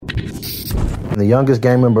And the youngest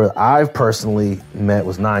gang member I've personally met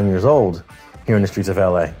was 9 years old here in the streets of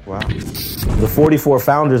LA. Wow. The 44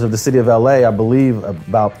 founders of the city of LA, I believe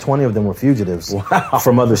about 20 of them were fugitives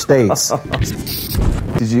from other states.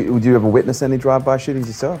 Did you ever witness any drive-by shootings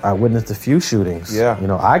yourself? I witnessed a few shootings. Yeah. You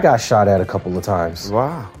know, I got shot at a couple of times.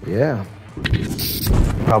 Wow. Yeah.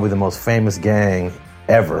 Probably the most famous gang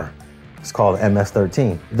ever. It's called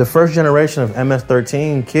MS-13. The first generation of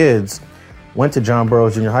MS-13 kids went to John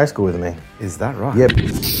Burroughs Junior High School with me. Is that right? Yep.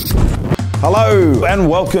 Hello and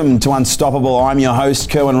welcome to Unstoppable. I'm your host,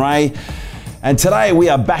 Kerwin Ray. And today we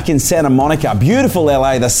are back in Santa Monica, beautiful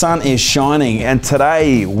LA. The sun is shining. And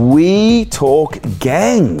today we talk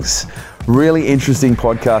gangs. Really interesting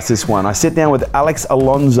podcast, this one. I sit down with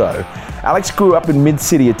Alonso. Alex grew up in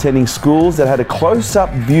Mid-City attending schools that had a close-up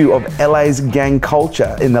view of LA's gang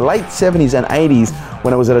culture in the late 70s and 80s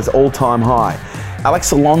when it was at its all-time high.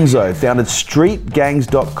 Alonso founded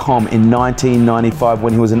StreetGangs.com in 1995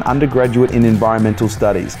 when he was an undergraduate in environmental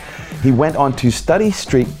studies. He went on to study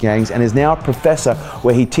street gangs and is now a professor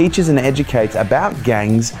where he teaches and educates about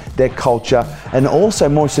gangs, their culture, and also,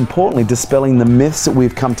 most importantly, dispelling the myths that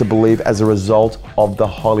we've come to believe as a result of the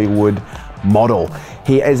Hollywood model.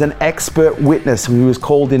 He is an expert witness who was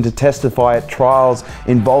called in to testify at trials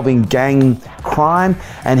involving gang crime,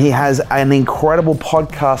 and he has an incredible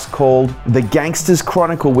podcast called The Gangster's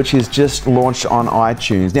Chronicle, which is just launched on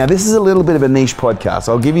iTunes. Now, this is a little bit of a niche podcast,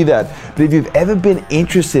 I'll give you that, but if you've ever been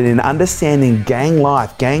interested in understanding gang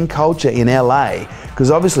life, gang culture in LA, because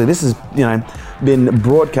obviously this has, been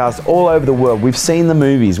broadcast all over the world. We've seen the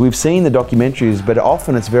movies, we've seen the documentaries, but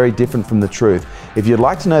often it's very different from the truth. If you'd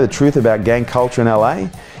like to know the truth about gang culture in LA,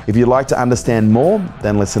 if you'd like to understand more,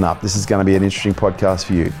 then listen up. This is going to be an interesting podcast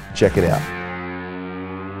for you. Check it out.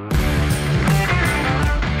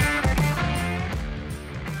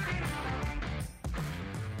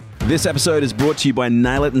 This episode is brought to you by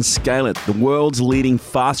Nail It and Scale It, the world's leading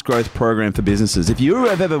fast growth program for businesses. If you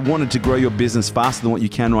have ever wanted to grow your business faster than what you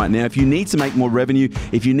can right now, if you need to make more revenue,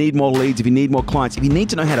 if you need more leads, if you need more clients, if you need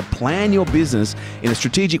to know how to plan your business in a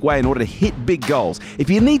strategic way in order to hit big goals, if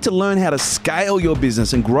you need to learn how to scale your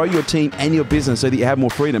business and grow your team and your business so that you have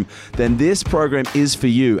more freedom, then this program is for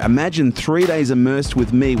you. Imagine 3 days immersed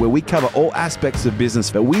with me where we cover all aspects of business,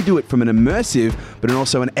 but we do it from an immersive but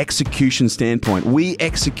also an execution standpoint. We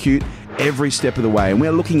execute every step of the way. And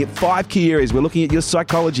we're looking at 5 key areas. We're looking at your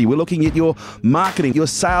psychology. We're looking at your marketing, your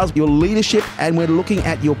sales, your leadership, and we're looking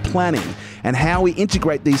at your planning and how we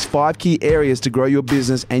integrate these 5 key areas to grow your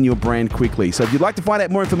business and your brand quickly. So if you'd like to find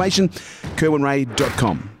out more information,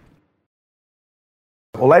 kerwinray.com.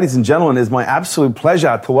 Well, ladies and gentlemen, it's my absolute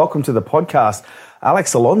pleasure to welcome to the podcast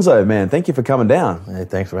Alonso, man. Thank you for coming down. Hey,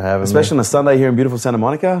 thanks for having me. Especially on a Sunday here in beautiful Santa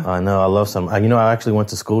Monica. I know, I love I actually went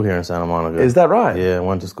to school here in Santa Monica. Is that right? Yeah, I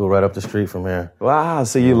went to school right up the street from here. Wow,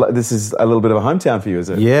 so this is a little bit of a hometown for you, is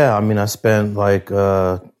it? Yeah, I spent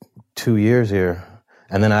 2 years here.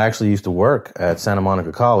 And then I actually used to work at Santa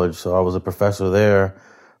Monica College, so I was a professor there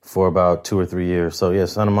for about 2 or 3 years. So yeah,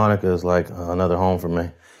 Santa Monica is like another home for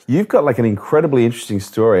me. You've got like an incredibly interesting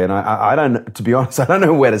story, and I don't, to be honest, I don't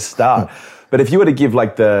know where to start. But if you were to give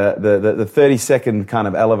like the 30-second kind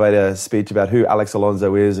of elevator speech about who Alex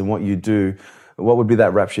Alonso is and what you do, what would be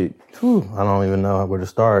that rap sheet? I don't even know where to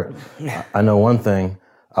start. I know one thing.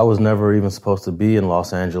 I was never even supposed to be in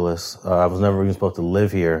Los Angeles. I was never even supposed to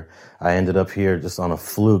live here. I ended up here just on a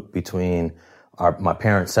fluke between my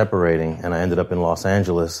parents separating, and I ended up in Los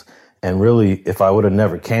Angeles. And really, if I would have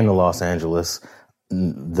never came to Los Angeles,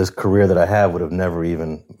 this career that I have would have never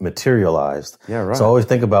even materialized. Yeah, right. So I always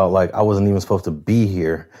think about I wasn't even supposed to be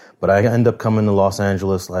here, but I ended up coming to Los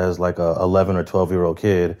Angeles as like a 11 or 12-year-old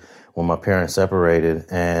kid when my parents separated,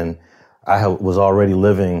 and I was already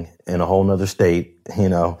living in a whole nother state,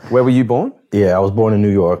 Where were you born? Yeah, I was born in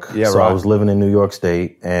New York. Yeah, so right. I was living in New York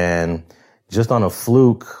State, and just on a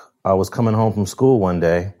fluke, I was coming home from school one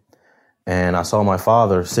day, and I saw my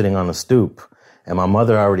father sitting on the stoop. And my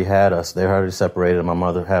mother already had us. They were already separated. My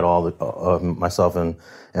mother had all myself and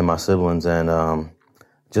my siblings, and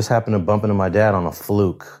just happened to bump into my dad on a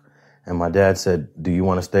fluke. And my dad said, "Do you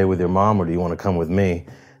want to stay with your mom or do you want to come with me?"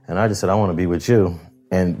 And I just said, "I want to be with you."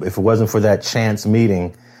 And if it wasn't for that chance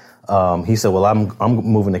meeting, he said, "Well, I'm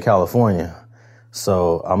moving to California,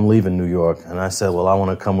 so I'm leaving New York." And I said, "Well, I want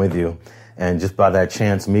to come with you." And just by that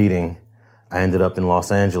chance meeting, I ended up in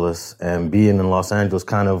Los Angeles, and being in Los Angeles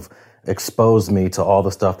kind of exposed me to all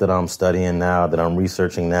the stuff that I'm studying now, that I'm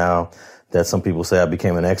researching now, that some people say I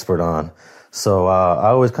became an expert on. So I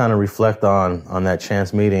always kind of reflect on that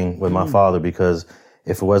chance meeting with my father, because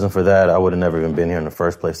if it wasn't for that, I would have never even been here in the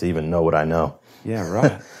first place to even know what I know. Yeah,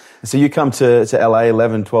 right. So you come to LA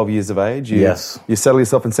 11, 12 years of age? Yes. You settle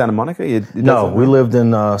yourself in Santa Monica? No, we lived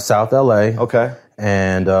in South LA. Okay.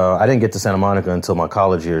 And I didn't get to Santa Monica until my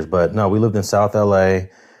college years. But no, we lived in South LA,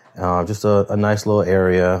 just a nice little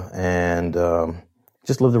area, and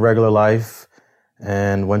just lived a regular life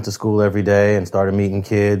and went to school every day and started meeting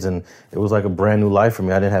kids. And it was like a brand new life for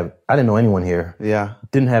me. I didn't know anyone here. Yeah.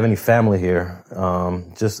 Didn't have any family here,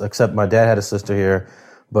 just except my dad had a sister here.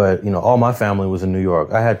 But, all my family was in New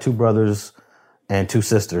York. I had 2 brothers and 2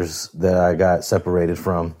 sisters that I got separated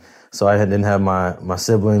from. So I didn't have my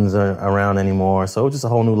siblings around anymore. So it was just a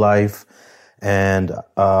whole new life. And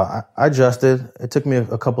I adjusted. It took me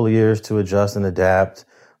a couple of years to adjust and adapt.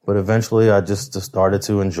 But eventually I just started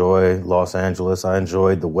to enjoy Los Angeles. I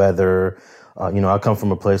enjoyed the weather. I come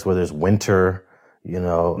from a place where there's winter.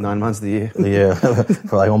 9 months of the year. Yeah,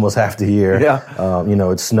 for like almost half the year. Yeah.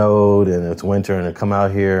 It snowed and it's winter, and to come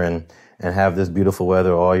out here and have this beautiful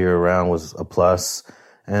weather all year round was a plus.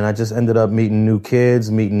 And I just ended up meeting new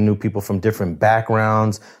kids, meeting new people from different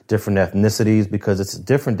backgrounds, different ethnicities, because it's a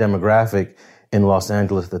different demographic in Los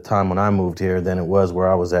Angeles at the time when I moved here than it was where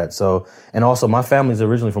I was at. So, and also my family's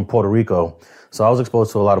originally from Puerto Rico. So I was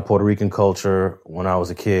exposed to a lot of Puerto Rican culture when I was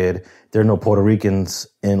a kid. There are no Puerto Ricans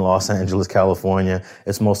in Los Angeles, California.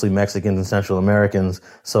 It's mostly Mexicans and Central Americans.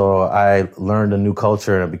 So I learned a new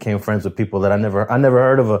culture and I became friends with people that I never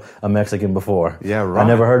heard of a Mexican before. Yeah, right. I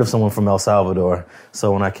never heard of someone from El Salvador.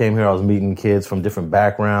 So when I came here, I was meeting kids from different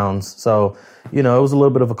backgrounds. So, it was a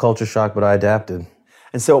little bit of a culture shock, but I adapted.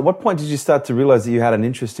 And so at what point did you start to realize that you had an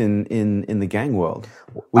interest in the gang world?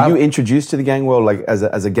 Were you introduced to the gang world like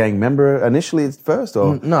as a gang member initially at first,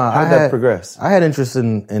 or no, how did that progress? I had interest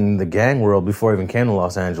in the gang world before I even came to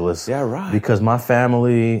Los Angeles. Yeah, right. Because my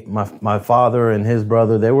family, my father and his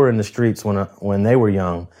brother, they were in the streets when they were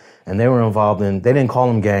young, and they were involved they didn't call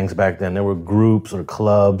them gangs back then. There were groups or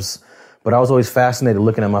clubs. But I was always fascinated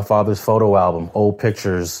looking at my father's photo album, old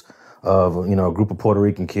pictures of, a group of Puerto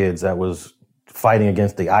Rican kids that was fighting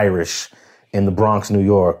against the Irish in the Bronx, New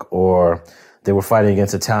York, or they were fighting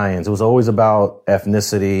against Italians. It was always about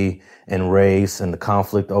ethnicity and race, and the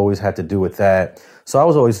conflict always had to do with that. So I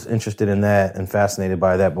was always interested in that and fascinated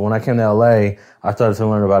by that. But when I came to LA, I started to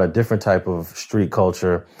learn about a different type of street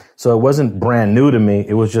culture. So it wasn't brand new to me.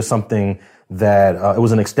 It was just something that it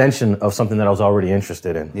was an extension of something that I was already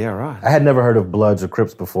interested in. Yeah, right. I had never heard of Bloods or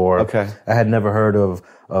Crips before. Okay. I had never heard of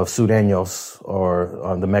Sureños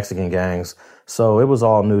or the Mexican gangs. So it was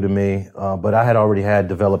all new to me. But I had already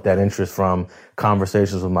developed that interest from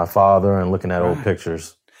conversations with my father and looking at old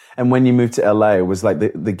pictures. And when you moved to LA, was like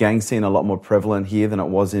the gang scene a lot more prevalent here than it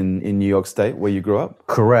was in New York State where you grew up?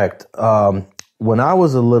 Correct. When I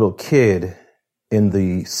was a little kid in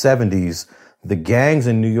the 70s, the gangs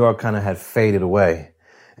in New York kind of had faded away.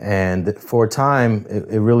 And for a time,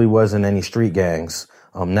 it really wasn't any street gangs.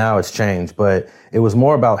 Now it's changed, but it was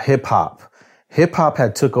more about hip hop. Hip hop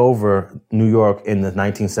had took over New York in the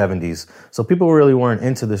 1970s. So people really weren't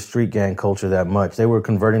into the street gang culture that much. They were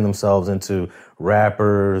converting themselves into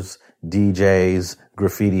rappers, DJs,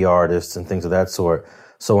 graffiti artists, and things of that sort.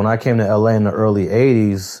 So when I came to LA in the early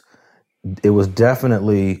 80s, it was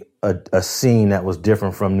definitely a scene that was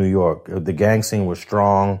different from New York. The gang scene was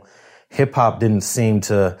strong. Hip hop didn't seem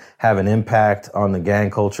to have an impact on the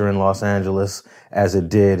gang culture in Los Angeles as it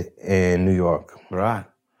did in New York. Right.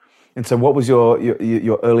 And so what was your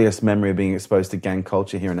earliest memory of being exposed to gang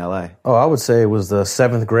culture here in LA? Oh, I would say it was the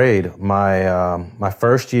 7th grade. My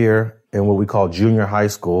first year in what we call junior high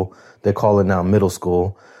school. They call it now middle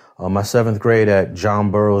school. My 7th grade at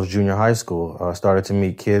John Burroughs Junior High School, I started to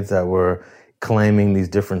meet kids that were claiming these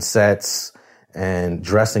different sets and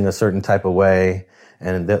dressing a certain type of way.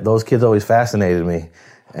 And those kids always fascinated me.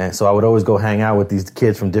 And so I would always go hang out with these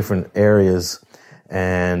kids from different areas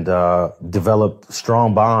and develop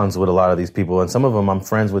strong bonds with a lot of these people. And some of them I'm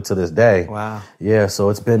friends with to this day. Wow. Yeah, so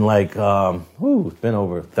it's been like, it's been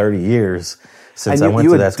over 30 years since I went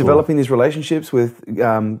to that school. And you were developing these relationships with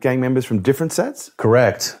gang members from different sets?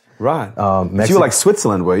 Correct. Right. So you were like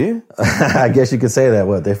Switzerland, were you? I guess you could say that.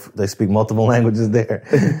 What they speak multiple languages there.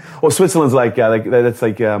 Well, Switzerland's that's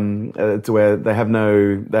like it's where they have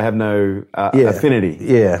no affinity.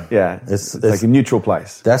 Yeah, yeah. It's like a neutral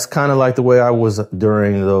place. That's kind of like the way I was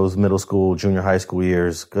during those middle school, junior high school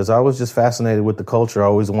years, because I was just fascinated with the culture. I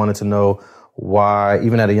always wanted to know why,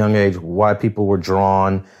 even at a young age, why people were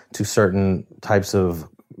drawn to certain types of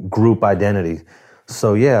group identity.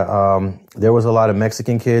 So there was a lot of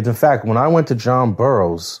Mexican kids. In fact, when I went to John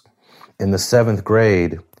Burroughs in the 7th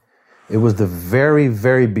grade, it was the very,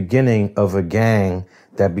 very beginning of a gang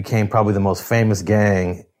that became probably the most famous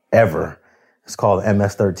gang ever. It's called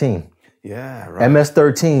MS-13. Yeah, right.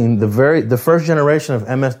 MS-13, the first generation of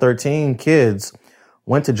MS-13 kids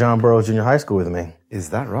went to John Burroughs Junior High School with me. Is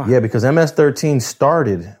that right? Yeah, because MS-13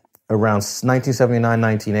 started around 1979,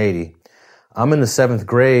 1980. I'm in the 7th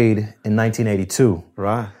grade in 1982.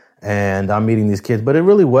 Right. And I'm meeting these kids, but it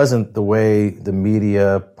really wasn't the way the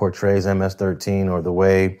media portrays MS-13 or the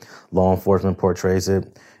way law enforcement portrays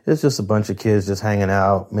it. It's just a bunch of kids just hanging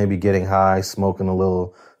out, maybe getting high, smoking a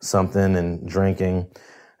little something and drinking.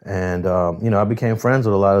 And, I became friends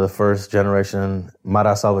with a lot of the first generation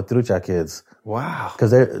Mara Salvatrucha kids. Wow.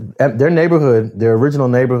 Because their neighborhood, their original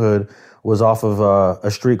neighborhood was off of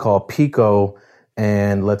a street called Pico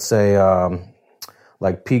and let's say,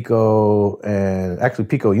 like Pico and actually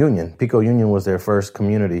Pico Union. Pico Union was their first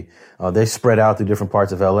community. They spread out through different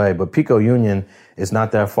parts of LA, but Pico Union is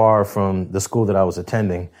not that far from the school that I was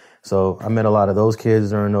attending. So I met a lot of those kids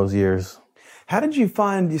during those years. How did you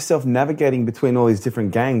find yourself navigating between all these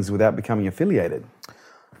different gangs without becoming affiliated?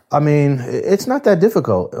 I mean, it's not that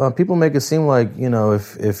difficult. People make it seem like,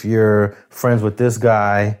 if you're friends with this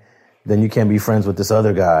guy, then you can't be friends with this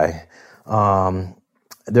other guy.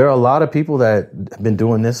 There are a lot of people that have been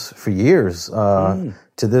doing this for years. To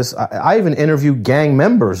this, I even interview gang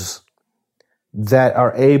members that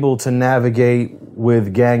are able to navigate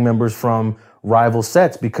with gang members from rival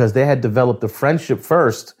sets because they had developed a friendship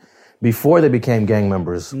first before they became gang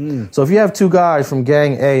members. So if you have two guys from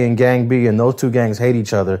gang A and gang B and those two gangs hate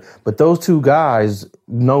each other, but those two guys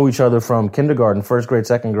know each other from kindergarten, first grade,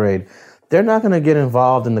 second grade, they're not going to get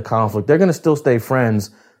involved in the conflict. They're going to still stay friends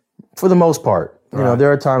for the most part. Right.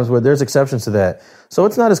 There are times where there's exceptions to that. So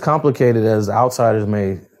it's not as complicated as outsiders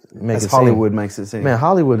may make it seem. As Hollywood makes it seem. Man,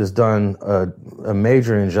 Hollywood has done a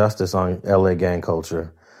major injustice on LA gang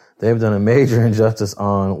culture. They've done a major injustice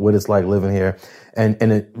on what it's like living here. And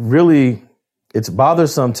it really, it's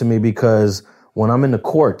bothersome to me because when I'm in the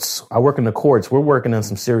courts, I work in the courts, we're working on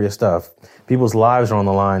some serious stuff. People's lives are on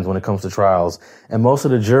the lines when it comes to trials. And most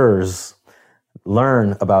of the jurors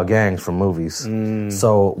learn about gangs from movies.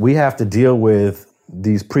 So we have to deal with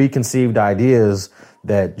these preconceived ideas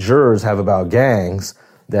that jurors have about gangs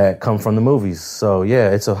that come from the movies. So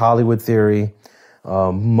yeah, it's a Hollywood theory.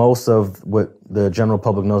 Most of what the general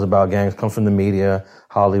public knows about gangs comes from the media,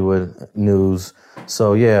 Hollywood news.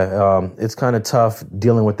 So yeah, it's kind of tough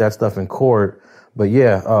dealing with that stuff in court. But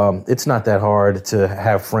yeah, it's not that hard to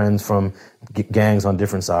have friends from gangs on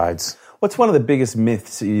different sides. What's one of the biggest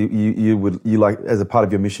myths you like as a part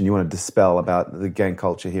of your mission you want to dispel about the gang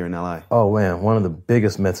culture here in LA? Oh man, one of the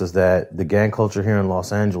biggest myths is that the gang culture here in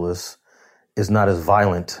Los Angeles is not as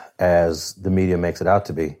violent as the media makes it out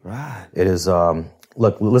to be. Right. It is,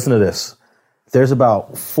 look, listen to this. There's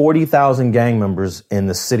about 40,000 gang members in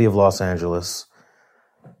the city of Los Angeles.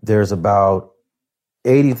 There's about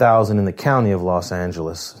 80,000 in the county of Los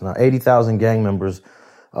Angeles. Now, 80,000 gang members.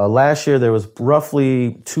 Last year, there was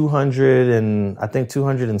roughly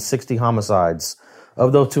 260 homicides.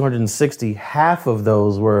 Of those 260, half of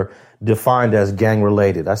those were defined as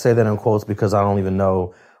gang-related. I say that in quotes because I don't even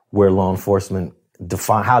know where law enforcement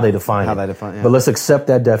how they define it. Yeah. But let's accept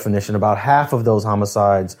that definition. About half of those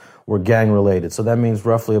homicides were gang-related. So that means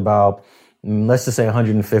roughly about, let's just say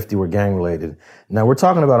 150 were gang-related. Now, we're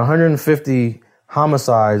talking about 150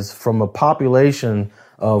 homicides from a population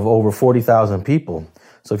of over 40,000 people.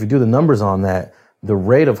 So if you do the numbers on that, the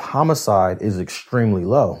rate of homicide is extremely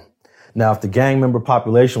low. Now, if the gang member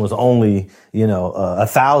population was only,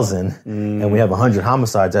 1,000 and we have 100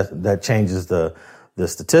 homicides, that changes the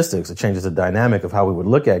statistics. It changes the dynamic of how we would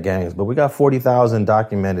look at gangs. But we got 40,000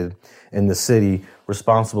 documented in the city,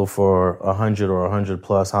 responsible for 100 or 100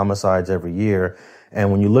 plus homicides every year.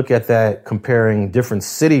 And when you look at that, comparing different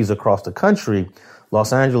cities across the country,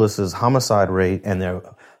 Los Angeles's homicide rate and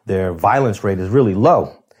their violence rate is really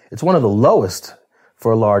low. It's one of the lowest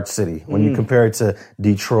for a large city when you compare it to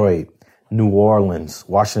Detroit, New Orleans,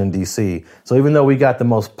 Washington, D.C. So even though we got the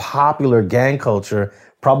most popular gang culture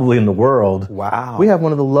probably in the world, wow, we have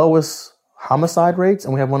one of the lowest homicide rates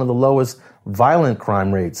and we have one of the lowest violent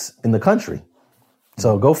crime rates in the country.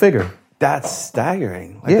 So go figure. That's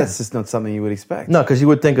staggering. That's just not something you would expect. No, because you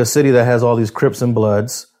would think a city that has all these Crips and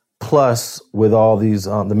Bloods, plus with all these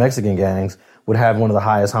the Mexican gangs, would have one of the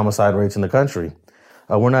highest homicide rates in the country.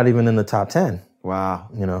 We're not even in the top 10. Wow.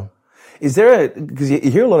 Is there because you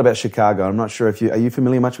hear a lot about Chicago. I'm not sure are you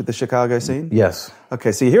familiar much with the Chicago scene? Yes.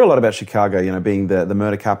 Okay, so you hear a lot about Chicago, being the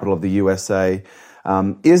murder capital of the USA.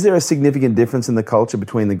 Is there a significant difference in the culture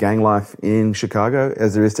between the gang life in Chicago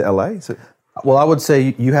as there is to LA? Well, I would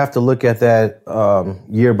say you have to look at that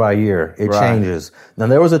year by year. It changes. Now,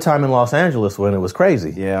 there was a time in Los Angeles when it was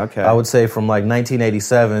crazy. Yeah, okay. I would say from like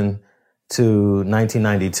 1987 to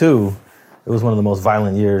 1992, It was one of the most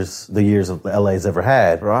violent the years of LA's ever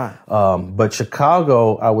had. Right. But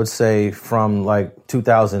Chicago, I would say from like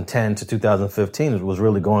 2010 to 2015, it was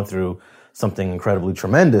really going through something incredibly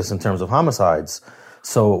tremendous in terms of homicides.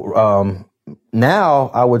 So now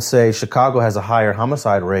I would say Chicago has a higher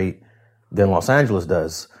homicide rate than Los Angeles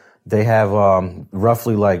does. They have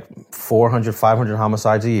roughly like 400, 500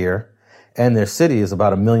 homicides a year, and their city is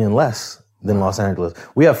about 1 million less than Los Angeles.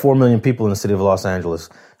 We have 4 million people in the city of Los Angeles.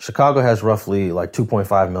 Chicago has roughly like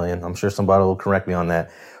 2.5 million. I'm sure somebody will correct me on that.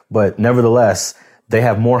 But nevertheless, they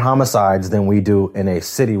have more homicides than we do in a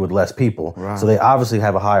city with less people. Right. So they obviously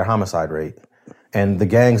have a higher homicide rate. And the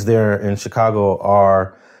gangs there in Chicago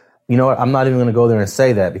are, you know what, I'm not even going to go there and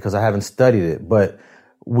say that because I haven't studied it, but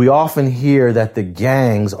we often hear that the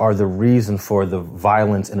gangs are the reason for the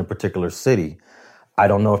violence in a particular city. I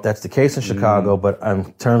don't know if that's the case in Chicago, but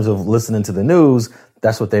in terms of listening to the news,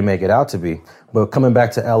 that's what they make it out to be. But coming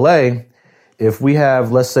back to LA, if we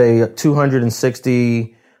have, let's say,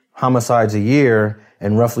 260 homicides a year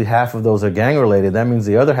and roughly half of those are gang related, that means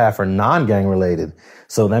the other half are non-gang related.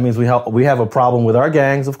 So that means we have a problem with our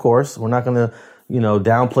gangs, of course. We're not going to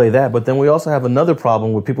downplay that. But then we also have another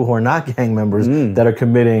problem with people who are not gang members that are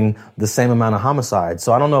committing the same amount of homicides.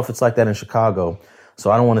 So I don't know if it's like that in Chicago. So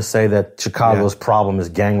I don't want to say that Chicago's problem is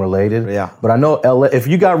gang related. Yeah. But I know LA, if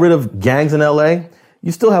you got rid of gangs in LA,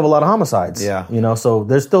 you still have a lot of homicides. Yeah. So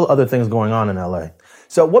there's still other things going on in LA.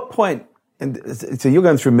 So at what point, so you're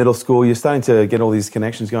going through middle school, you're starting to get all these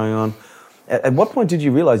connections going on. At what point did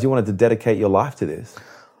you realize you wanted to dedicate your life to this?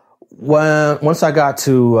 Once I got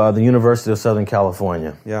to the University of Southern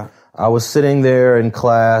California, I was sitting there in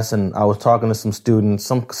class and I was talking to some students,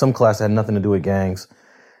 some class that had nothing to do with gangs,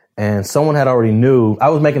 and someone had already knew. I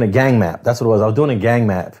was making a gang map. That's what it was. I was doing a gang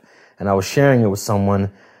map, and I was sharing it with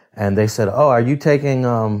someone, and they said, "Oh, are you taking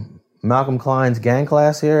Malcolm Klein's gang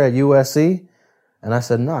class here at USC?" And I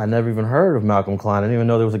said, "No, I never even heard of Malcolm Klein. I didn't even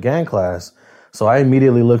know there was a gang class." So I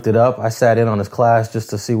immediately looked it up. I sat in on his class just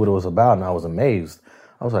to see what it was about, and I was amazed.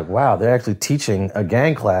 I was like, wow, they're actually teaching a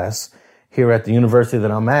gang class here at the university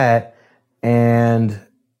that I'm at, and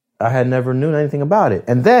I had never knew anything about it.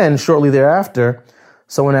 And then shortly thereafter,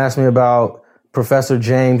 someone asked me about Professor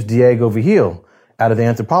James Diego Vigil out of the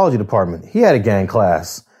anthropology department. He had a gang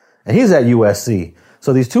class, and he's at USC.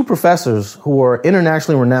 So these two professors who are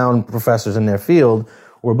internationally renowned professors in their field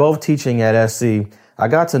were both teaching at SC. I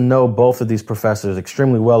got to know both of these professors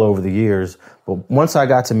extremely well over the years, but once I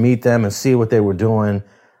got to meet them and see what they were doing,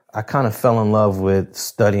 I kind of fell in love with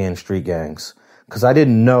studying street gangs because I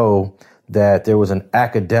didn't know that there was an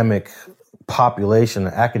academic population,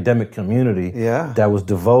 an academic community that was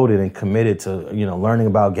devoted and committed to, learning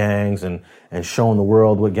about gangs and showing the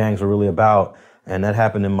world what gangs were really about. And that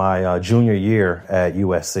happened in my junior year at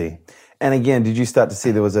USC. And again, did you start to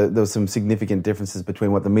see there was some significant differences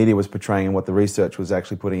between what the media was portraying and what the research was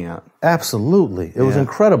actually putting out? Absolutely. It was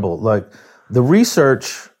incredible. Like the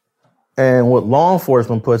research and what law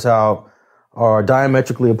enforcement puts out are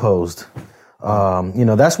diametrically opposed.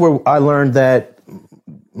 That's where I learned that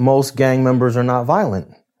most gang members are not violent.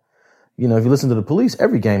 If you listen to the police,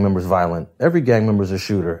 every gang member is violent. Every gang member is a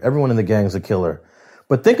shooter. Everyone in the gang is a killer.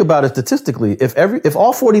 But think about it statistically. If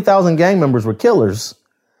all 40,000 gang members were killers,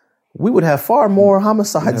 we would have far more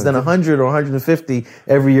homicides than 100 or 150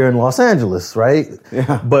 every year in Los Angeles, right?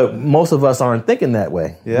 Yeah. But most of us aren't thinking that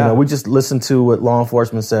way. Yeah. We just listen to what law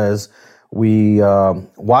enforcement says. We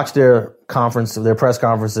watch their press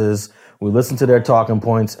conferences. We listen to their talking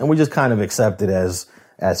points, and we just kind of accept it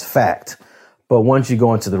as fact. But once you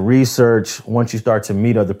go into the research, once you start to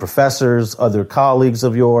meet other professors, other colleagues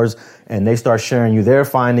of yours, and they start sharing you their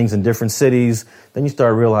findings in different cities, then you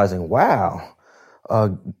start realizing, wow.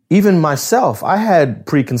 Even myself, I had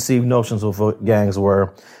preconceived notions of what gangs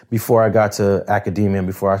were before I got to academia and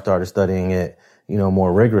before I started studying it,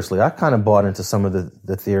 more rigorously. I kind of bought into some of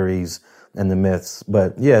the theories and the myths.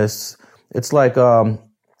 But yes, it's like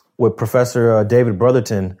what Professor David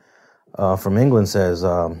Brotherton from England says,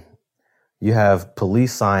 you have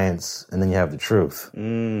police science and then you have the truth.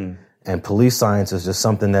 And police science is just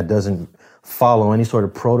something that doesn't follow any sort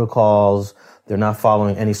of protocols. They're not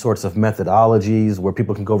following any sorts of methodologies where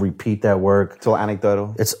people can go repeat that work. It's all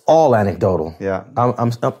anecdotal. It's all anecdotal. Yeah.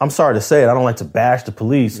 I'm sorry to say it. I don't like to bash the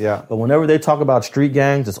police. Yeah. But whenever they talk about street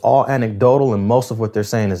gangs, it's all anecdotal, and most of what they're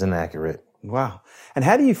saying is inaccurate. Wow. And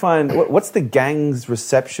how do you find what's the gang's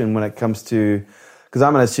reception when it comes to? Because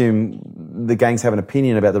I'm going to assume the gangs have an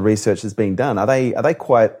opinion about the research that's being done. Are they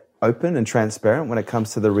quite open and transparent when it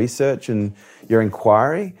comes to the research and your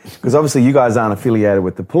inquiry? Because obviously you guys aren't affiliated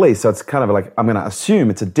with the police, so it's kind of like, I'm going to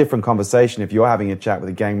assume it's a different conversation if you're having a chat with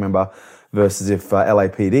a gang member versus if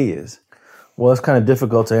LAPD is. Well, it's kind of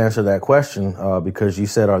difficult to answer that question because you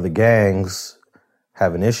said, are the gangs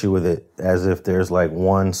have an issue with it, as if there's like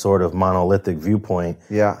one sort of monolithic viewpoint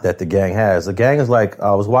that the gang has. The gang is like,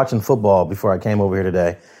 I was watching football before I came over here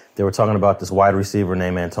today. They were talking about this wide receiver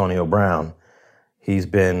named Antonio Brown. He's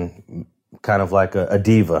been kind of like a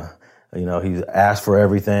diva. You know, he's asked for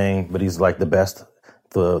everything, but he's like the best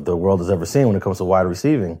the world has ever seen when it comes to wide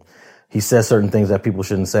receiving. He says certain things that people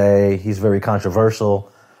shouldn't say. He's very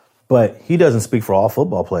controversial, but he doesn't speak for all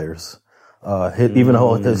football players. Even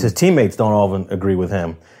though his teammates don't all agree with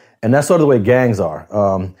him. And that's sort of the way gangs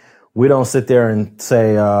are. We don't sit there and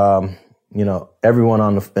say, everyone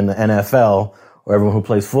in the NFL or everyone who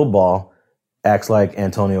plays football acts like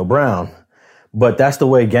Antonio Brown. But that's the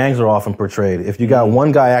way gangs are often portrayed. If you got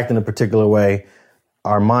one guy acting a particular way,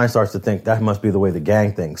 our mind starts to think that must be the way the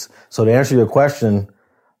gang thinks. So to answer your question,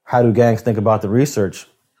 how do gangs think about the research?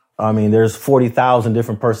 I mean, there's 40,000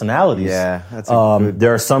 different personalities. Yeah, that's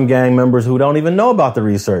there are some gang members who don't even know about the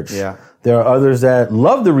research. Yeah. There are others that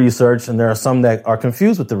love the research, and there are some that are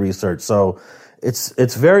confused with the research. So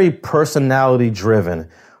it's very personality driven.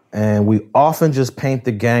 And we often just paint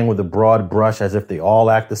the gang with a broad brush as if they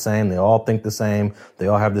all act the same, they all think the same, they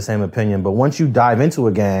all have the same opinion. But once you dive into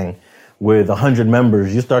a gang with 100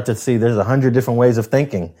 members, you start to see there's 100 different ways of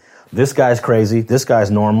thinking. This guy's crazy, this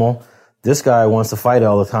guy's normal. This guy wants to fight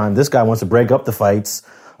all the time. This guy wants to break up the fights.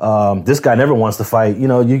 This guy never wants to fight. You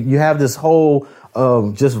know, you have this whole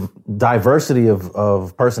just diversity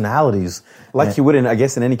of personalities. Like you would in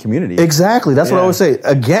any community. Exactly. That's what I always say.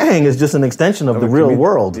 A gang is just an extension of the real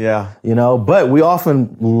world. Yeah. You know, but we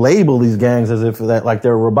often label these gangs as if like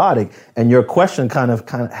they're robotic. And your question kind of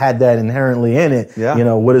had that inherently in it. Yeah. You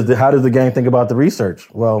know, how does the gang think about the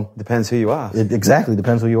research? Well, depends who you are. It exactly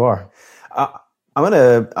depends who you are.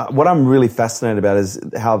 What I'm really fascinated about is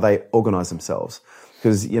how they organize themselves.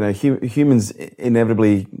 Because, humans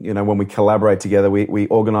inevitably, when we collaborate together, we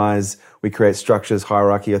organize, we create structures,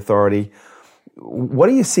 hierarchy, authority. What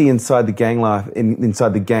do you see inside the gang life,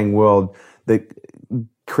 inside the gang world that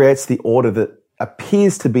creates the order that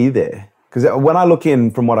appears to be there? Because when I look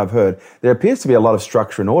in from what I've heard, there appears to be a lot of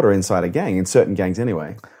structure and order inside a gang, in certain gangs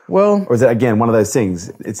anyway. Well, or is that, again, one of those things?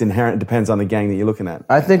 It's inherent, it depends on the gang that you're looking at.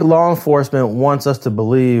 I think law enforcement wants us to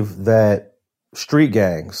believe that street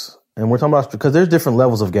gangs, and we're talking about, because there's different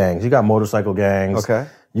levels of gangs. You got motorcycle gangs. Okay.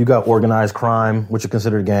 You got organized crime, which are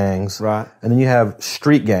considered gangs. Right. And then you have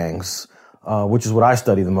street gangs, which is what I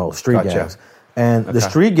study the most, street gangs. And the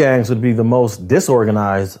street gangs would be the most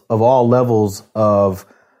disorganized of all levels of,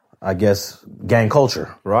 I guess, gang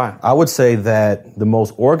culture. Right. I would say that the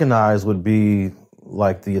most organized would be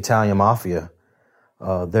like the Italian mafia.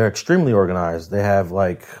 They're extremely organized. They have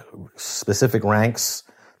like specific ranks.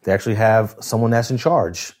 They actually have someone that's in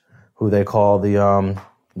charge, who they call the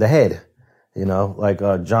head. You know, like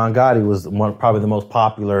John Gotti was probably the most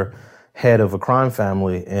popular head of a crime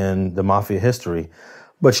family in the mafia history.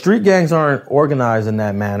 But street gangs aren't organized in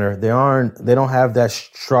that manner. They don't have that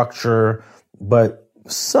structure. But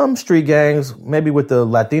some street gangs, maybe with the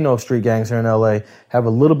Latino street gangs here in LA, have a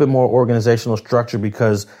little bit more organizational structure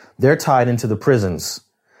because they're tied into the prisons.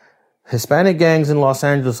 Hispanic gangs in Los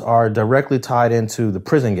Angeles are directly tied into the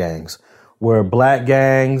prison gangs, where black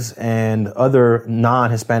gangs and other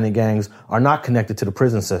non-Hispanic gangs are not connected to the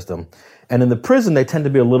prison system. And in the prison, they tend to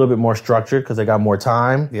be a little bit more structured because they got more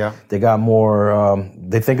time. Yeah. They got more,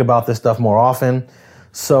 they think about this stuff more often.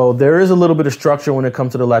 So there is a little bit of structure when it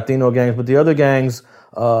comes to the Latino gangs, but the other gangs,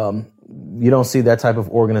 you don't see that type of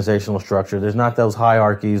organizational structure. There's not those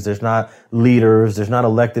hierarchies. There's not leaders. There's not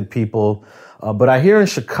elected people. But I hear in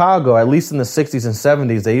Chicago, at least in the 60s and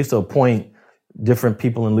 70s, they used to appoint different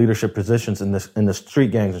people in leadership positions in the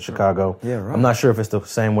street gangs in Chicago. Yeah, right. I'm not sure if it's the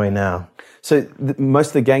same way now. So most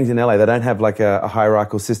of the gangs in LA, they don't have like a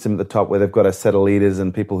hierarchical system at the top where they've got a set of leaders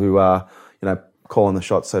and people who are, calling the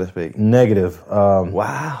shots, so to speak. Negative.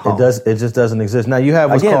 Wow. It just doesn't exist. Now you have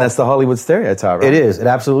what's Again, called, that's the Hollywood stereotype, right? It is. It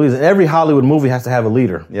absolutely is. Every Hollywood movie has to have a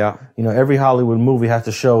leader. Yeah. Every Hollywood movie has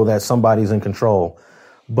to show that somebody's in control.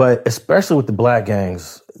 But especially with the black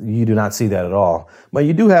gangs, you do not see that at all. But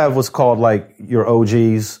you do have what's called like your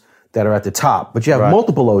OGs that are at the top, but you have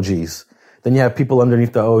multiple OGs. Then you have people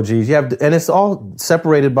underneath the OGs. And it's all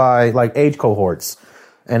separated by like age cohorts.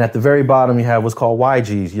 And at the very bottom, you have what's called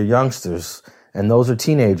YGs, your youngsters. And those are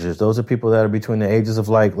teenagers. Those are people that are between the ages of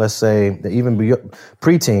like, let's say, even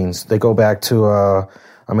preteens. They go back to,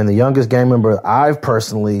 the youngest gang member I've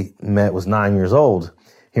personally met was 9 years old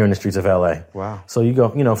here in the streets of LA. Wow. So you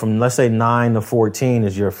go, from let's say 9 to 14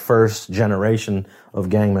 is your first generation of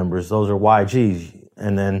gang members. Those are YGs.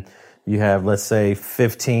 And then You have, let's say,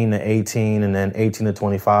 15 to 18, and then 18 to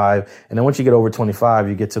 25. And then once you get over 25,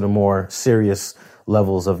 you get to the more serious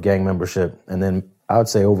levels of gang membership. And then I would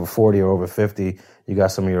say over 40 or over 50, you got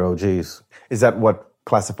some of your OGs. Is that what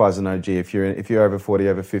classifies an OG? If you're over 40,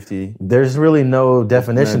 over 50? There's really no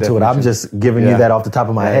definition to it. I'm just giving you that off the top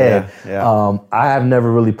of my head. Yeah. I have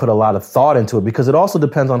never really put a lot of thought into it because it also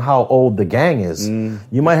depends on how old the gang is.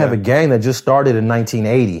 You might have a gang that just started in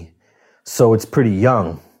 1980, so it's pretty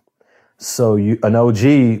young. So an OG,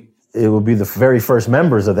 it will be the very first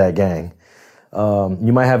members of that gang.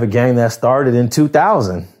 You might have a gang that started in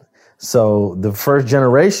 2000. So the first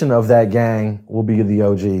generation of that gang will be the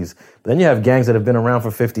OGs. But then you have gangs that have been around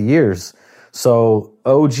for 50 years. So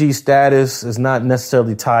OG status is not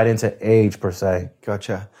necessarily tied into age per se.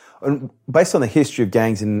 Gotcha. And based on the history of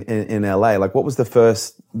gangs in LA, like what was the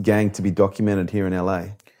first gang to be documented here in LA?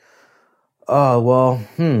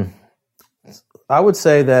 I would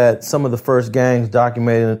say that some of the first gangs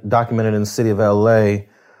documented in the city of LA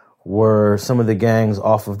were some of the gangs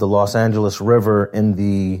off of the Los Angeles River in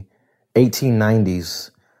the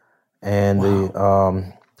 1890s, and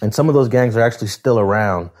and some of those gangs are actually still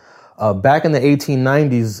around. Back in the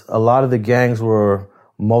 1890s, a lot of the gangs were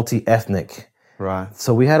multi-ethnic. Right.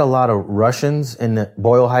 So we had a lot of Russians in the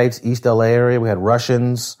Boyle Heights, East LA area. We had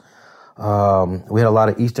Russians. We had a lot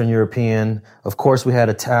of Eastern European. Of course, we had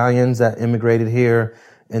Italians that immigrated here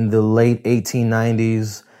in the late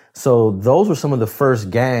 1890s. So those were some of the first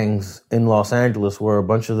gangs in Los Angeles, were a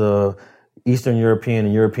bunch of the Eastern European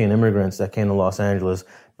and European immigrants that came to Los Angeles.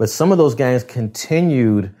 But some of those gangs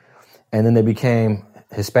continued, and then they became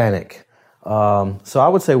Hispanic. So I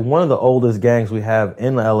would say one of the oldest gangs we have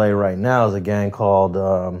in LA right now is a gang called,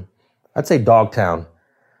 I'd say Dogtown.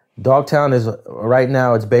 Dogtown is, right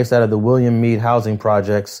now, it's based out of the William Mead housing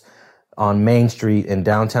projects on Main Street in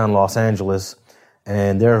downtown Los Angeles.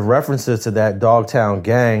 And there are references to that Dogtown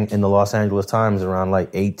gang in the Los Angeles Times around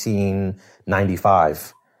like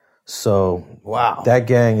 1895. So wow, that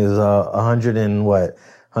gang is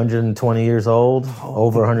 120 years old,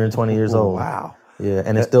 over 120 years old. Wow. Yeah,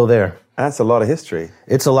 and it's still there. That's a lot of history.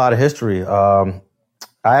 It's a lot of history. I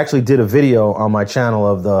actually did a video on my channel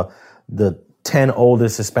of the 10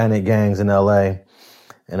 oldest Hispanic gangs in LA.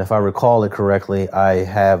 And if I recall it correctly, I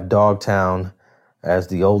have Dogtown as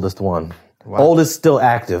the oldest one. Wow. Oldest still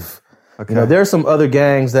active. Okay. You know, there are some other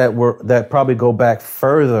gangs that probably go back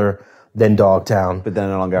further than Dogtown. But they're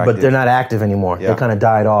no longer active. But they're not active anymore. Yeah. They kind of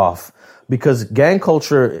died off. Because gang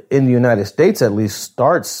culture in the United States at least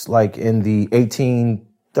starts like in the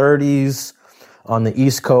 1830s on the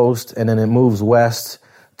East Coast, and then it moves west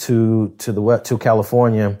to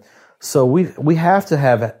California. So we have to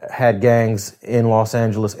have had gangs in Los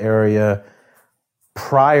Angeles area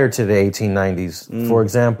prior to the 1890s. For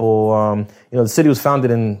example, the city was founded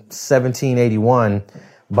in 1781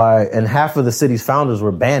 and half of the city's founders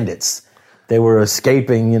were bandits. They were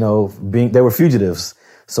escaping, they were fugitives.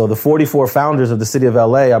 So the 44 founders of the city of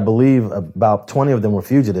LA, I believe about 20 of them were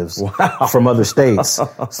fugitives from other states.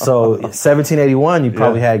 So 1781, you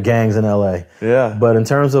probably had gangs in LA. Yeah. But in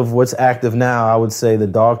terms of what's active now, I would say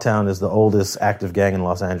that Dogtown is the oldest active gang in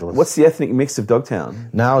Los Angeles. What's the ethnic mix of Dogtown?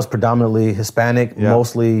 Now it's predominantly Hispanic,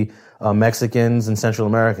 mostly Mexicans and Central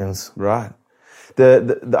Americans. Right.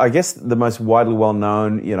 I guess the most widely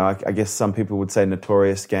well-known, I guess some people would say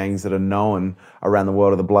notorious gangs that are known around the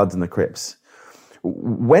world are the Bloods and the Crips.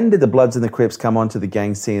 When did the Bloods and the Crips come onto the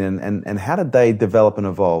gang scene, and how did they develop and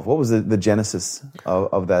evolve? What was the genesis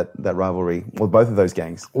of that rivalry with both of those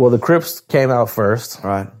gangs? Well, the Crips came out first.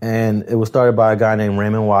 Right. And it was started by a guy named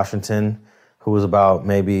Raymond Washington, who was about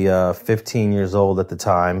maybe 15 years old at the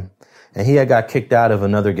time. And he had got kicked out of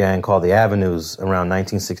another gang called the Avenues around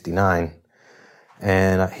 1969.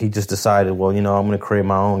 And he just decided, well, I'm going to create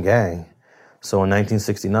my own gang. So in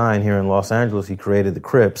 1969, here in Los Angeles, he created the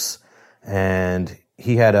Crips. And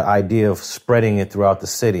he had an idea of spreading it throughout the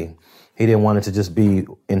city. He didn't want it to just be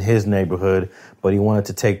in his neighborhood, but he wanted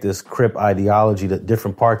to take this Crip ideology to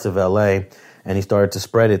different parts of LA, and he started to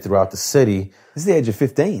spread it throughout the city. This is the age of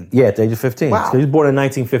 15? Yeah, at the age of 15. Wow. So he was born in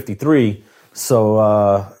 1953, so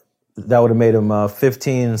that would have made him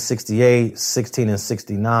 15 in 68, 16 in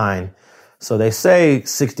 69. So they say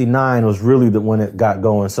 69 was really when it got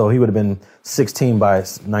going, so he would have been 16 by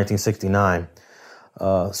 1969.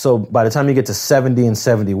 So by the time you get to 70 and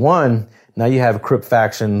 71, now you have Crip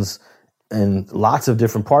factions in lots of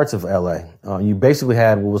different parts of LA. You basically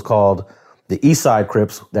had what was called the East Side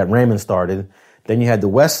Crips that Raymond started. Then you had the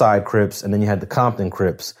West Side Crips, and then you had the Compton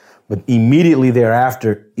Crips. But immediately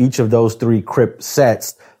thereafter, each of those three Crip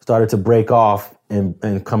sets started to break off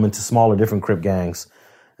and come into smaller, different Crip gangs.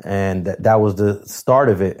 And that was the start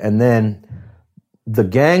of it. And then the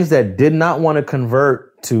gangs that did not want to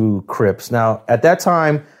convert to Crips. Now, at that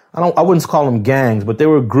time, I wouldn't call them gangs, but they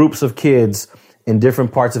were groups of kids in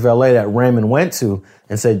different parts of LA that Raymond went to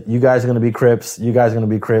and said, you guys are going to be Crips, you guys are going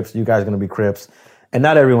to be Crips, you guys are going to be Crips. And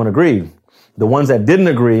not everyone agreed. The ones that didn't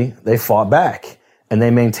agree, they fought back and they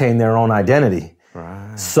maintained their own identity.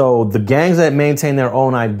 Right. So the gangs that maintained their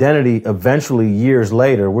own identity eventually years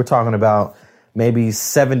later, we're talking about maybe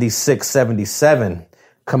 76, 77,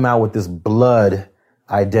 come out with this blood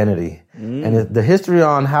identity. And the history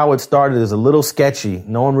on how it started is a little sketchy.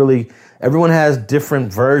 Everyone has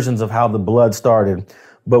different versions of how the blood started.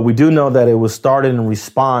 But we do know that it was started in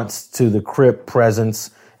response to the Crip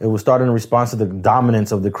presence. It was started in response to the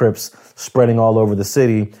dominance of the Crips spreading all over the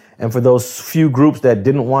city. And for those few groups that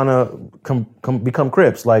didn't want to become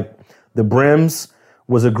Crips, like the Brims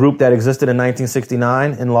was a group that existed in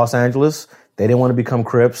 1969 in Los Angeles. They didn't want to become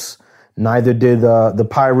Crips. Neither did the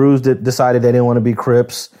Pyrus that decided they didn't want to be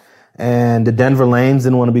Crips. And the Denver Lanes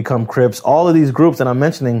didn't want to become Crips. All of these groups that I'm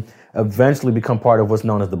mentioning eventually become part of what's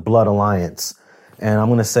known as the Blood Alliance. And I'm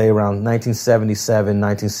going to say around 1977,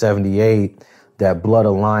 1978, that Blood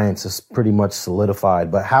Alliance is pretty much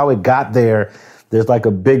solidified. But how it got there, there's like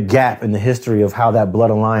a big gap in the history of how that Blood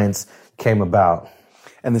Alliance came about.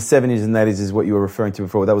 And the 70s and 80s is what you were referring to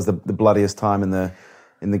before. That was the bloodiest time in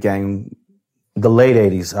the gang. The late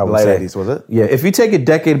 80s, I would say. Late 80s, was it? Yeah, if you take it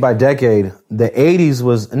decade by decade, the 80s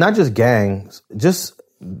was not just gangs, just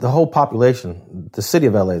the whole population, the city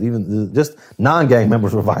of LA, just non-gang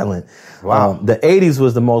members were violent. Wow. The 80s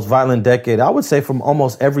was the most violent decade, I would say, from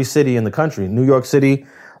almost every city in the country. New York City,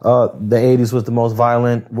 the 80s was the most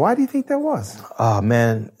violent. Why do you think that was? Oh,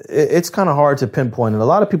 man, it's kind of hard to pinpoint it. A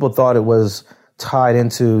lot of people thought it was tied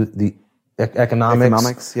into the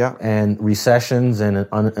economics, yeah, and recessions and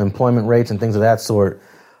unemployment rates and things of that sort.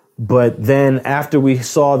 But then after we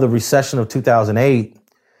saw the recession of 2008,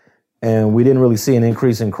 and we didn't really see an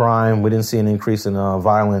increase in crime, we didn't see an increase in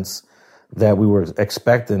violence that we were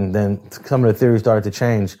expecting, then some of the theories started to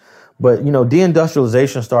change. But,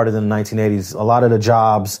 deindustrialization started in the 1980s. A lot of the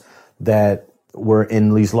jobs that were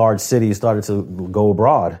in these large cities started to go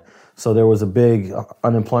abroad. So there was a big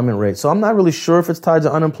unemployment rate. So I'm not really sure if it's tied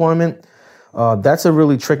to unemployment. That's a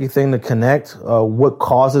really tricky thing to connect. What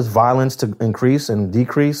causes violence to increase and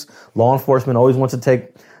decrease? Law enforcement always wants to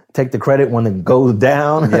take the credit when it goes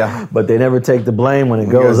down, yeah, but they never take the blame when it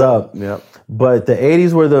goes up. Yeah. But the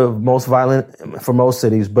 80s were the most violent for most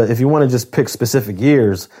cities. But if you want to just pick specific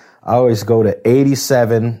years, I always go to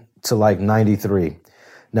 87 to like 93.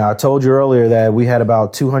 Now, I told you earlier that we had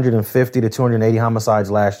about 250 to 280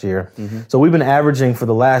 homicides last year. Mm-hmm. So we've been averaging for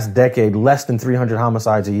the last decade less than 300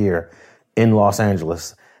 homicides a year in Los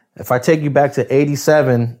Angeles. If I take you back to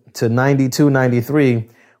 87 to 92, 93,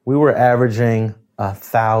 we were averaging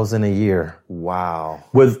 1,000 a year. Wow.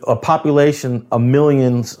 With a population a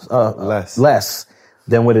million less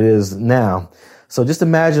than what it is now. So just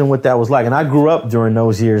imagine what that was like. And I grew up during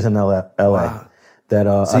those years in LA. Wow.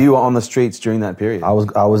 So you were on the streets during that period? I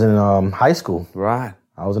was in high school. Right.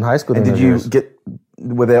 I was in high school. And did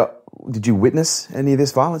you witness any of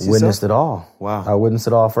this violence yourself? Witnessed it all. Wow. I witnessed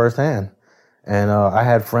it all firsthand. And I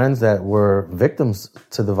had friends that were victims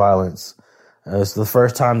to the violence. It's the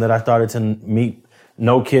first time that I started to meet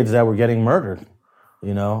no kids that were getting murdered.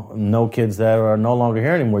 No kids that are no longer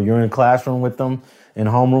here anymore. You're in a classroom with them in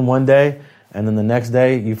homeroom one day, and then the next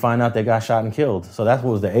day you find out they got shot and killed. So that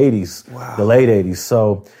was the 80s, wow, the late 80s.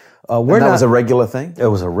 So was a regular thing? It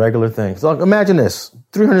was a regular thing. So imagine this,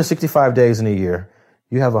 365 days in a year.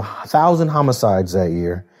 You have 1,000 homicides that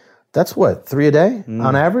year. That's what, 3 a day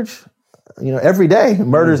on average? Every day,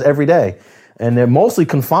 murders every day. And they're mostly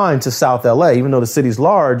confined to South LA. Even though the city's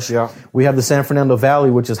large, yeah, we have the San Fernando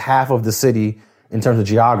Valley, which is half of the city in terms of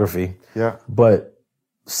geography. Yeah. But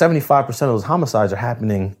 75% of those homicides are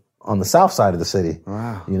happening on the south side of the city.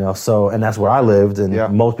 Wow. And that's where I lived,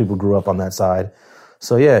 and most people grew up on that side.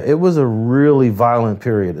 So yeah, it was a really violent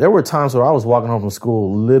period. There were times where I was walking home from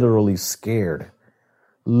school literally scared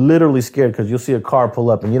because you'll see a car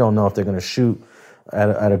pull up and you don't know if they're going to shoot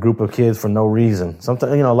at a group of kids for no reason.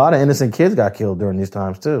 Sometimes, a lot of innocent kids got killed during these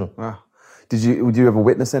times too. Wow. Did you ever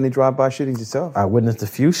witness any drive-by shootings yourself? I witnessed a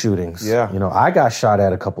few shootings. Yeah. I got shot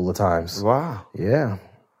at a couple of times. Wow. Yeah.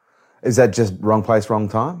 Is that just wrong place, wrong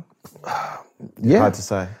time? Yeah. Hard to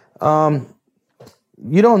say.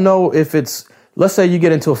 You don't know if it's, let's say you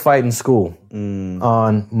get into a fight in school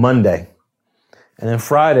on Monday, and then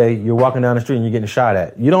Friday you're walking down the street and you're getting shot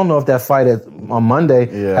at. You don't know if that fight on Monday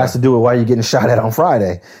has to do with why you're getting shot at on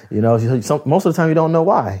Friday. Most of the time you don't know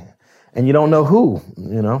why, and you don't know who.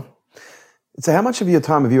 So how much of your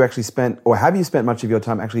time have you actually spent, or have you spent much of your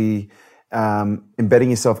time actually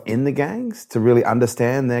embedding yourself in the gangs to really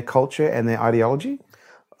understand their culture and their ideology?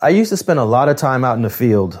 I used to spend a lot of time out in the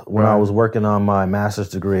field when I was working on my master's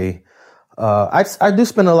degree. I do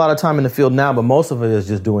spend a lot of time in the field now, but most of it is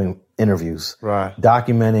just doing interviews,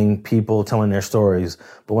 documenting people, telling their stories.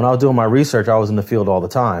 But when I was doing my research, I was in the field all the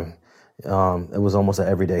time. It was almost an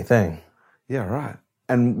everyday thing. Yeah, right.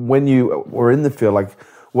 And when you were in the field, like,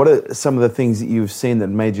 what are some of the things that you've seen that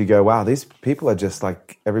made you go, wow, these people are just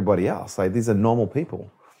like everybody else. Like, these are normal people.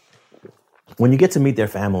 When you get to meet their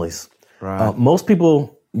families, most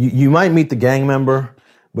people, you might meet the gang member,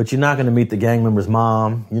 but you're not going to meet the gang member's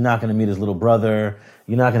mom. You're not going to meet his little brother.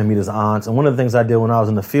 You're not going to meet his aunts. And one of the things I did when I was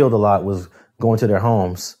in the field a lot was going to their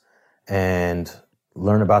homes and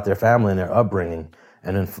learn about their family and their upbringing.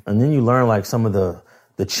 And then you learn like some of the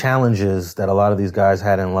challenges that a lot of these guys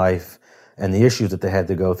had in life and the issues that they had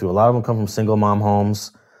to go through. A lot of them come from single mom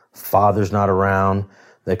homes. Father's not around.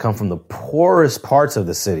 They come from the poorest parts of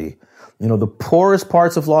the city. You know, the poorest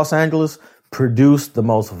parts of Los Angeles produce the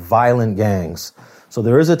most violent gangs. So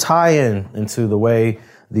there is a tie-in into the way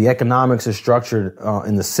the economics is structured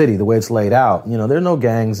in the city, the way it's laid out. You know, there are no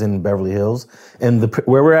gangs in Beverly Hills. And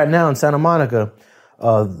where we're at now in Santa Monica,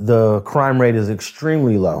 the crime rate is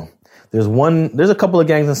extremely low. There's a couple of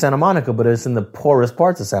gangs in Santa Monica, but it's in the poorest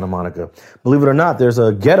parts of Santa Monica. Believe it or not, there's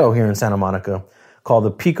a ghetto here in Santa Monica called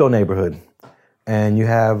the Pico neighborhood. And you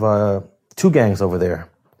have 2 gangs over there.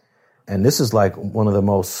 And this is like one of the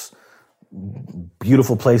most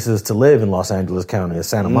beautiful places to live in Los Angeles County is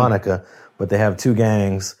Santa Monica, but they have 2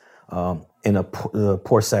 gangs in a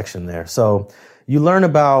poor section there. So you learn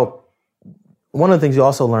about, one of the things you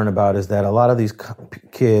also learn about is that a lot of these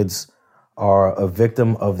kids are a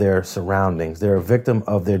victim of their surroundings. They're a victim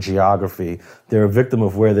of their geography. They're a victim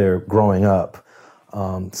of where they're growing up.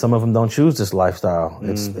 Some of them don't choose this lifestyle.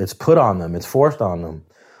 It's put on them. It's forced on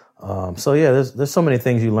them. So yeah, there's so many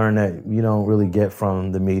things you learn that you don't really get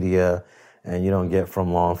from the media and you don't get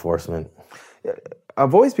from law enforcement.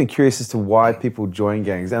 I've always been curious as to why people join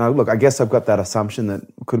gangs. And I guess I've got that assumption that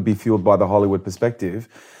could be fueled by the Hollywood perspective.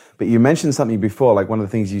 But you mentioned something before, like one of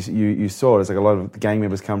the things you saw is like a lot of the gang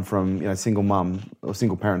members come from single mum or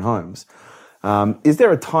single parent homes. Is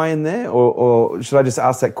there a tie in there, or should I just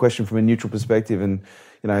ask that question from a neutral perspective and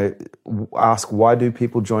ask why do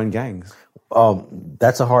people join gangs?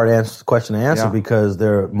 That's a hard question to answer because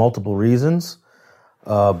there are multiple reasons.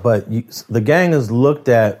 But the gang is looked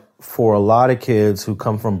at for a lot of kids who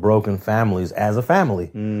come from broken families as a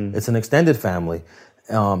family. It's an extended family.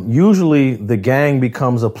 Usually the gang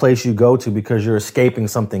becomes a place you go to because you're escaping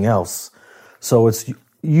something else. So it's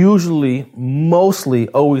usually mostly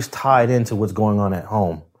always tied into what's going on at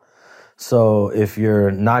home. So if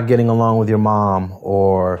you're not getting along with your mom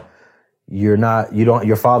or your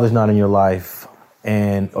father's not in your life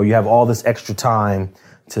or you have all this extra time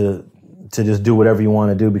to just do whatever you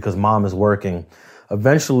want to do because mom is working,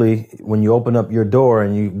 eventually when you open up your door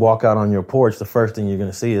and you walk out on your porch, the first thing you're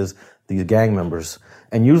going to see is these gang members.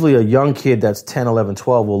 And usually a young kid that's 10, 11,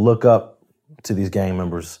 12 will look up to these gang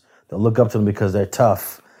members. They'll look up to them because they're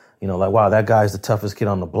tough. Like, wow, that guy's the toughest kid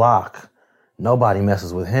on the block. Nobody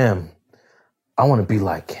messes with him. I want to be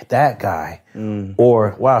like that guy.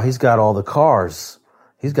 Or, wow, he's got all the cars.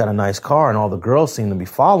 He's got a nice car and all the girls seem to be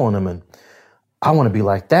following him. And I want to be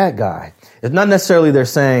like that guy. It's not necessarily they're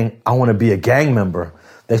saying, I want to be a gang member.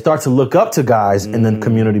 They start to look up to guys in the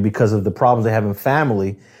community because of the problems they have in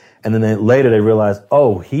family. And then later they realize,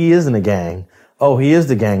 oh, he is in a gang. Oh, he is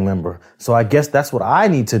the gang member. So I guess that's what I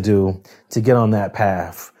need to do to get on that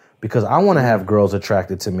path because I want to have girls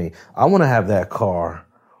attracted to me. I want to have that car,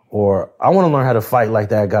 or I want to learn how to fight like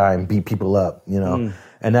that guy and beat people up, And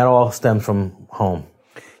that all stems from home.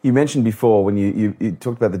 You mentioned before when you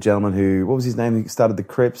talked about the gentleman who, what was his name? He started the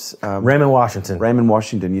Crips. Raymond Washington. Raymond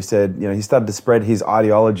Washington. You said, he started to spread his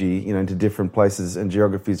ideology, into different places and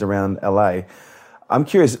geographies around LA. I'm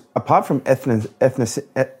curious, apart from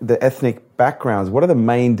the ethnic backgrounds, what are the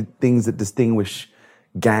main things that distinguish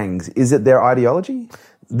gangs? Is it their ideology?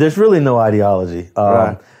 There's really no ideology.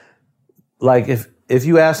 Right. Like if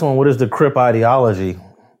you ask someone what is the Crip ideology,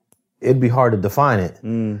 it'd be hard to define it.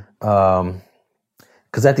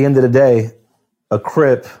 Because at the end of the day, a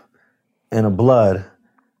Crip and a Blood,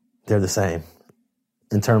 they're the same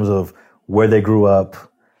in terms of where they grew up,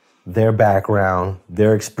 their background,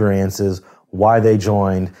 their experiences, why they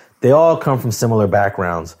joined. They all come from similar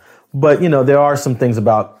backgrounds. But, there are some things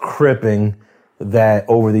about Cripping that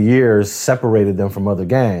over the years separated them from other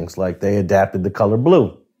gangs. Like they adapted the color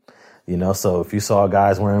blue. So if you saw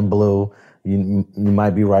guys wearing blue, you might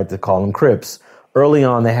be right to call them Crips. early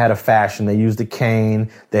on they had a fashion. They used a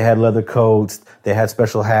cane. They had leather coats. They had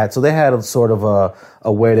special hats. So they had a sort of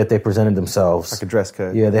a way that they presented themselves. Like a dress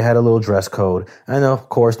code. Yeah, they had a little dress code. And of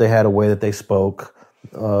course they had a way that they spoke,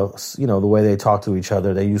 the way they talked to each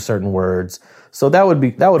other. They used certain words. So that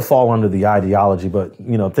would fall under the ideology. But,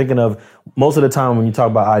 thinking of most of the time when you talk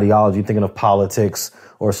about ideology, thinking of politics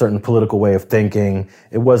or a certain political way of thinking,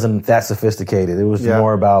 it wasn't that sophisticated. It was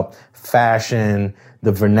more about fashion,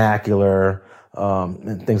 the vernacular,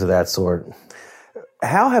 and things of that sort.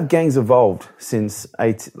 How have gangs evolved since,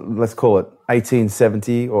 let's call it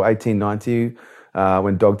 1870 or 1890,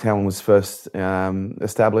 when Dogtown was first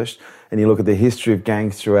established, and you look at the history of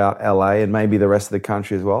gangs throughout LA and maybe the rest of the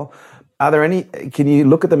country as well? Are there any, can you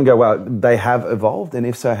look at them and go, wow, they have evolved, and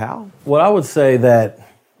if so, how? Well, I would say that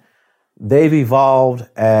they've evolved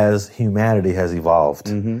as humanity has evolved.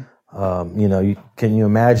 Mm-hmm. Can you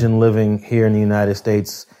imagine living here in the United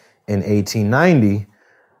States in 1890?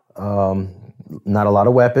 Not a lot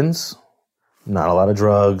of weapons, not a lot of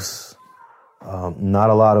drugs,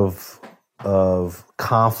 not a lot of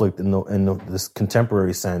conflict in this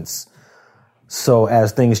contemporary sense. So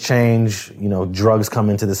as things change, drugs come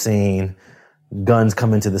into the scene, guns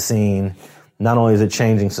come into the scene. Not only is it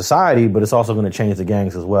changing society, but it's also going to change the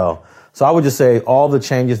gangs as well. So I would just say all the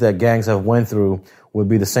changes that gangs have went through would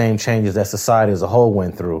be the same changes that society as a whole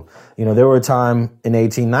went through. There were a time in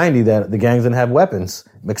 1890 that the gangs didn't have weapons,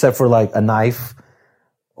 except for like a knife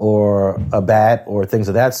or a bat or things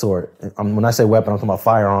of that sort. When I say weapon, I'm talking about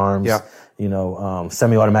firearms,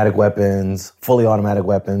 semi-automatic weapons, fully automatic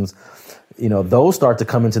weapons. Those start to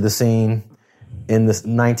come into the scene in the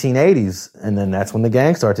 1980s, and then that's when the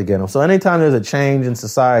gangs start to get them. So anytime there's a change in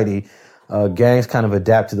society, gangs kind of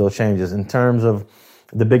adapt to those changes. In terms of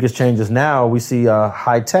the biggest changes now, we see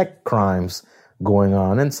high-tech crimes going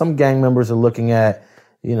on, and some gang members are looking at,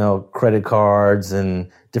 credit cards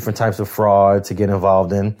and different types of fraud to get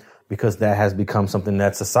involved in, because that has become something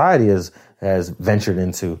that society has ventured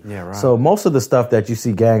into. Yeah, right. So most of the stuff that you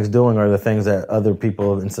see gangs doing are the things that other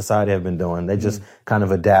people in society have been doing. They just kind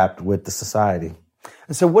of adapt with the society.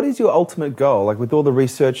 And so what is your ultimate goal? Like with all the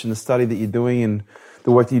research and the study that you're doing and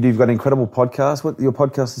the work that you do, you've got an incredible podcast. What your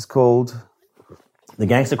podcast is called? The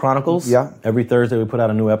Gangster Chronicles. Yeah. Every Thursday we put out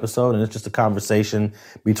a new episode, and it's just a conversation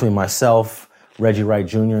between myself, Reggie Wright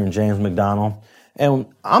Jr., and James McDonald. And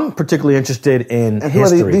I'm particularly interested in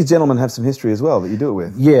history. These gentlemen have some history as well that you do it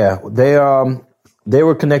with. Yeah, they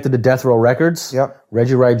were connected to Death Row Records. Yep.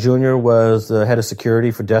 Reggie Wright Jr. was the head of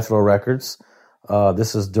security for Death Row Records.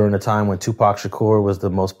 This is during the time when Tupac Shakur was the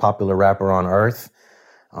most popular rapper on earth.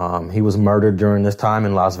 He was murdered during this time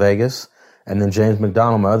in Las Vegas. And then James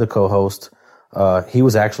McDonald, my other co-host, he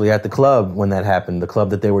was actually at the club when that happened, the club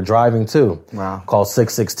that they were driving to, called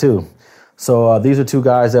 662. So these are two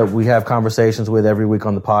guys that we have conversations with every week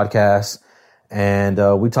on the podcast.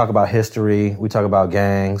 And we talk about history, we talk about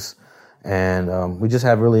gangs, and we just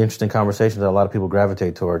have really interesting conversations that a lot of people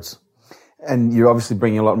gravitate towards. And you're obviously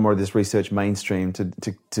bringing a lot more of this research mainstream to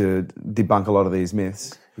debunk a lot of these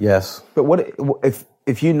myths. Yes. But what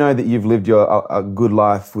if you know that you've lived a good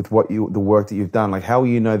life with the work that you've done? Like, how will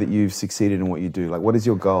you know that you've succeeded in what you do? Like, what is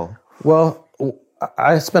your goal? Well,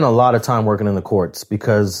 I spent a lot of time working in the courts,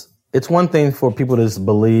 because it's one thing for people to just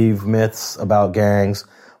believe myths about gangs,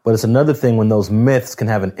 but it's another thing when those myths can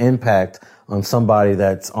have an impact on somebody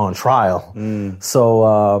that's on trial.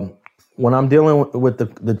 So when I'm dealing with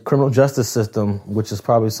the criminal justice system, which is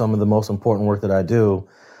probably some of the most important work that I do,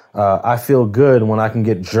 I feel good when I can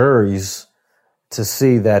get juries to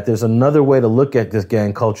see that there's another way to look at this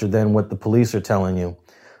gang culture than what the police are telling you.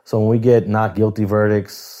 So when we get not guilty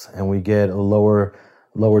verdicts and we get lower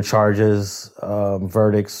charges,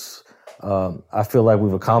 verdicts, I feel like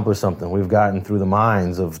we've accomplished something. We've gotten through the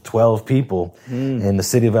minds of 12 people in the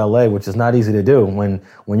city of LA, which is not easy to do.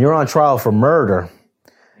 When you're on trial for murder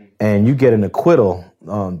and you get an acquittal,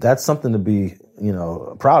 that's something to be,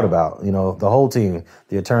 proud about. The whole team,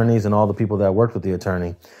 the attorneys and all the people that worked with the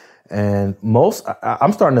attorney. And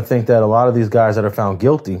I'm starting to think that a lot of these guys that are found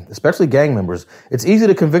guilty, especially gang members, it's easy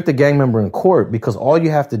to convict a gang member in court because all you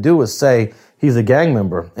have to do is say he's a gang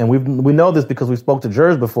member. And we know this because we spoke to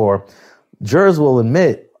jurors before. Jurors will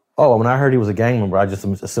admit, when I heard he was a gang member, I just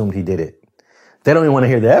assumed he did it. They don't even want to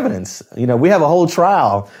hear the evidence. We have a whole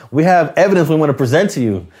trial. We have evidence we want to present to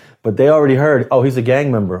you. But they already heard, he's a gang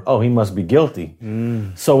member. He must be guilty.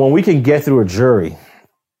 So when we can get through a jury,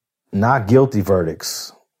 not guilty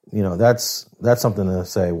verdicts, that's something to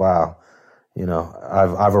say, wow,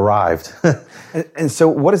 I've arrived. and so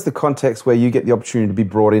what is the context where you get the opportunity to be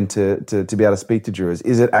brought in to be able to speak to jurors?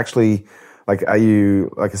 Is it actually, like, are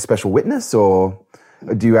you like a special witness, or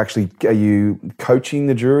Are you coaching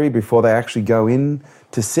the jury before they actually go in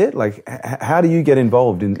to sit? Like, how do you get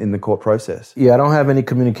involved in the court process? Yeah, I don't have any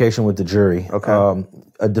communication with the jury. Okay.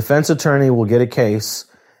 A defense attorney will get a case,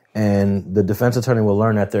 and the defense attorney will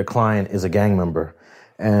learn that their client is a gang member.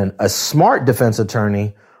 And a smart defense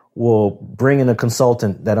attorney will bring in a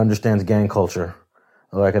consultant that understands gang culture,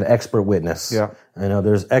 like an expert witness. Yeah.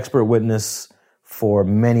 There's expert witness for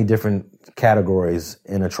many different categories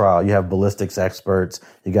in a trial. You have ballistics experts,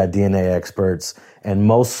 you got DNA experts, and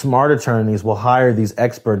most smart attorneys will hire these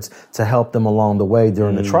experts to help them along the way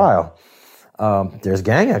during the trial. There's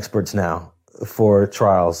gang experts now for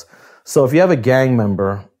trials. So if you have a gang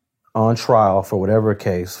member on trial for whatever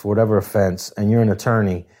case, for whatever offense, and you're an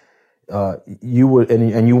attorney, you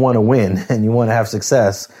want to win and you want to have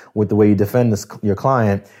success with the way you defend your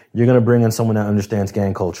client, you're going to bring in someone that understands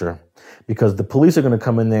gang culture, because the police are going to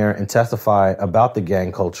come in there and testify about the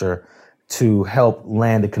gang culture to help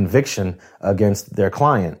land a conviction against their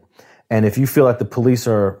client. And if you feel like the police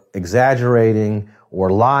are exaggerating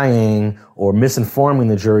or lying or misinforming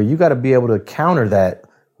the jury, you got to be able to counter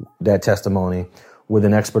that testimony with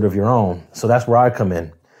an expert of your own. So that's where I come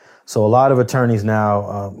in. So a lot of attorneys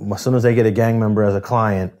now, as soon as they get a gang member as a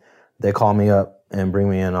client, they call me up and bring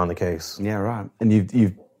me in on the case. Yeah, right. And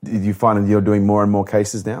you find that you're doing more and more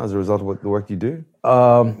cases now as a result of the work you do?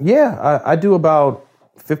 I do about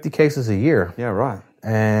 50 cases a year. Yeah, right.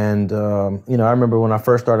 And, I remember when I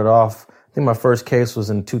first started off, I think my first case was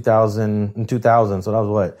in 2000. So that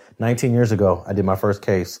was 19 years ago, I did my first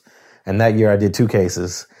case. And that year I did 2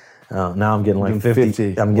 cases. Now I'm getting like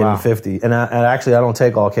 50. I'm getting 50. And actually, I don't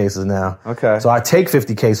take all cases now. Okay. So I take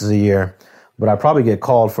 50 cases a year, but I probably get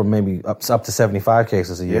called for maybe up to 75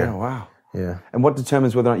 cases a year. Yeah, wow. Yeah. And what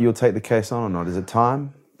determines whether or not you'll take the case on or not? Is it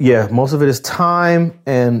time? Yeah, most of it is time,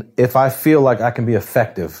 and if I feel like I can be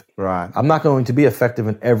effective. Right. I'm not going to be effective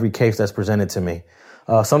in every case that's presented to me.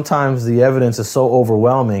 Sometimes the evidence is so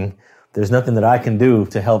overwhelming, there's nothing that I can do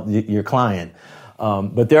to help your client.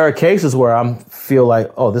 But there are cases where I feel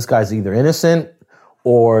like, oh, this guy's either innocent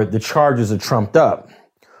or the charges are trumped up.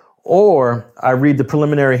 Or I read the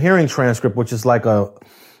preliminary hearing transcript, which is like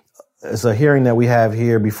it's a hearing that we have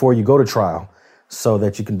here before you go to trial, so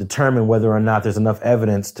that you can determine whether or not there's enough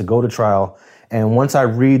evidence to go to trial. And once I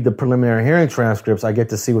read the preliminary hearing transcripts, I get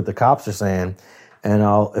to see what the cops are saying. And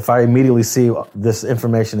if I immediately see this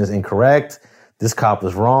information is incorrect, this cop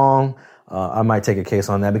is wrong, I might take a case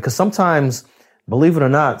on that. Because sometimes, believe it or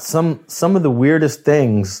not, some of the weirdest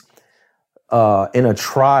things in a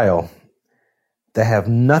trial that have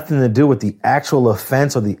nothing to do with the actual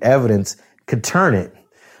offense or the evidence could turn it.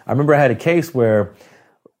 I remember I had a case where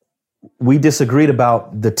we disagreed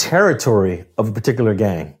about the territory of a particular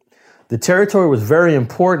gang. The territory was very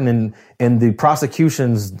important in the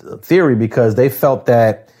prosecution's theory, because they felt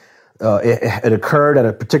that it occurred at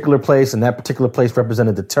a particular place, and that particular place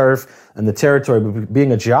represented the turf and the territory. But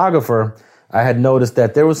being a geographer, I had noticed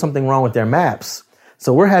that there was something wrong with their maps.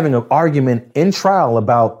 So we're having an argument in trial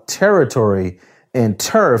about territory and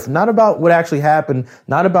turf, not about what actually happened,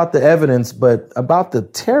 not about the evidence, but about the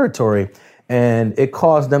territory. And it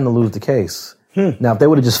caused them to lose the case. Now, if they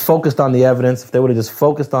would have just focused on the evidence, if they would have just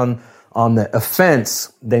focused on the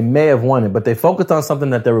offense, they may have won it. But they focused on something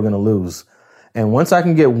that they were going to lose. And once I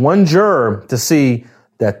can get one juror to see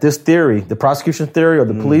that this theory, the prosecution theory or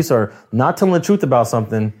the police are not telling the truth about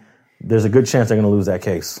something, there's a good chance they're going to lose that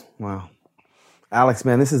case. Wow. Alex,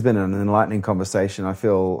 man, this has been an enlightening conversation. I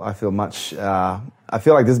feel like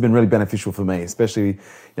this has been really beneficial for me, especially,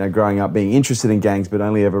 growing up, being interested in gangs, but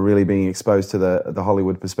only ever really being exposed to the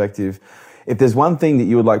Hollywood perspective. If there's one thing that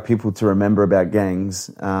you would like people to remember about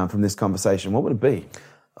gangs from this conversation, what would it be?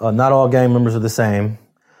 Not all gang members are the same.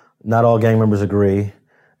 Not all gang members agree.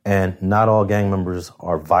 And not all gang members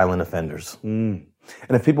are violent offenders. And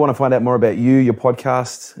if people want to find out more about you, your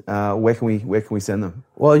podcast, where can we send them?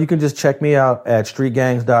 Well, you can just check me out at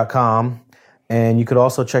streetgangs.com. And you could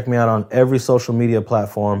also check me out on every social media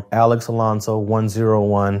platform, Alex Alonso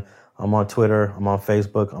 101. I'm on Twitter, I'm on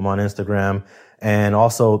Facebook, I'm on Instagram. And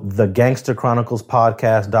also the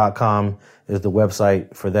gangsterchroniclespodcast.com is the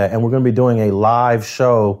website for that. And we're going to be doing a live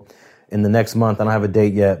show in the next month. I don't have a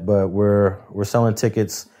date yet, but we're selling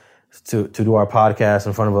tickets to do our podcast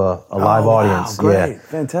in front of a live audience. Wow, great. Yeah.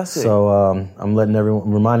 Fantastic. So I'm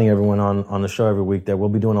reminding everyone on the show every week that we'll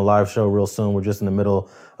be doing a live show real soon. We're just in the middle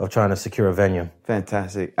of trying to secure a venue.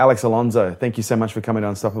 Fantastic. Alex Alonso, thank you so much for coming to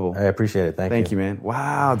Unstoppable. I appreciate it. Thank you, man.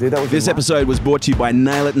 Wow, dude, that was This episode was brought to you by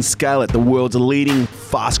Nail It and Scale It, the world's leading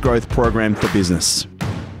fast growth program for business.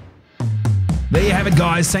 There you have it,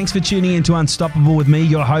 guys. Thanks for tuning in to Unstoppable with me,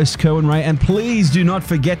 your host, Kerwin Ray. And please do not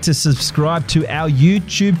forget to subscribe to our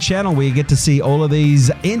YouTube channel where you get to see all of these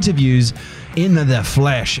interviews in the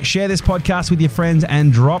flesh. Share this podcast with your friends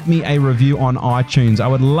and drop me a review on iTunes. I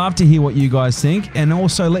would love to hear what you guys think, and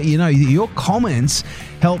also let you know that your comments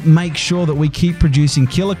help make sure that we keep producing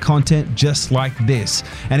killer content just like this.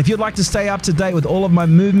 And if you'd like to stay up to date with all of my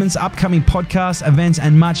movements, upcoming podcasts, events,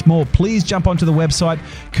 and much more, please jump onto the website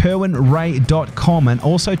kerwinray.com and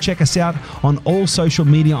also check us out on all social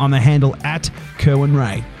media on the handle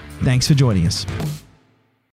 @KerwinRay. Thanks for joining us.